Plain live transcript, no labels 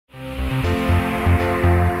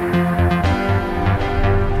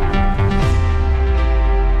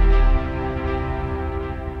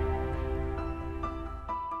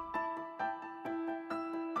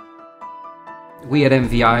We at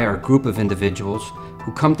MVI are a group of individuals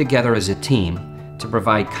who come together as a team to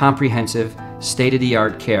provide comprehensive,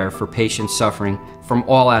 state-of-the-art care for patients suffering from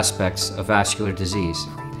all aspects of vascular disease.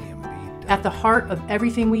 At the heart of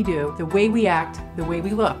everything we do, the way we act, the way we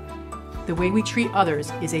look, the way we treat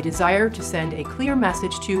others, is a desire to send a clear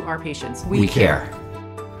message to our patients. We care.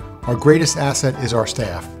 Our greatest asset is our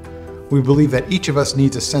staff. We believe that each of us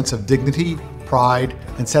needs a sense of dignity, pride,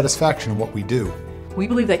 and satisfaction in what we do. We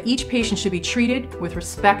believe that each patient should be treated with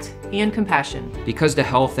respect and compassion. Because the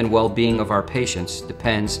health and well-being of our patients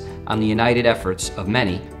depends on the united efforts of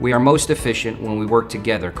many, we are most efficient when we work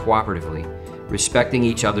together cooperatively, respecting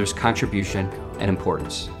each other's contribution and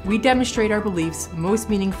importance. We demonstrate our beliefs most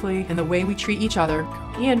meaningfully in the way we treat each other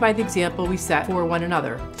and by the example we set for one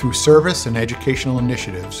another. Through service and educational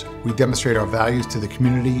initiatives, we demonstrate our values to the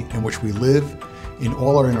community in which we live, in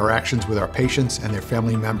all our interactions with our patients and their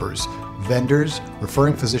family members, vendors,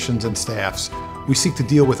 referring physicians, and staffs. We seek to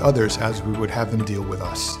deal with others as we would have them deal with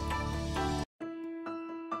us.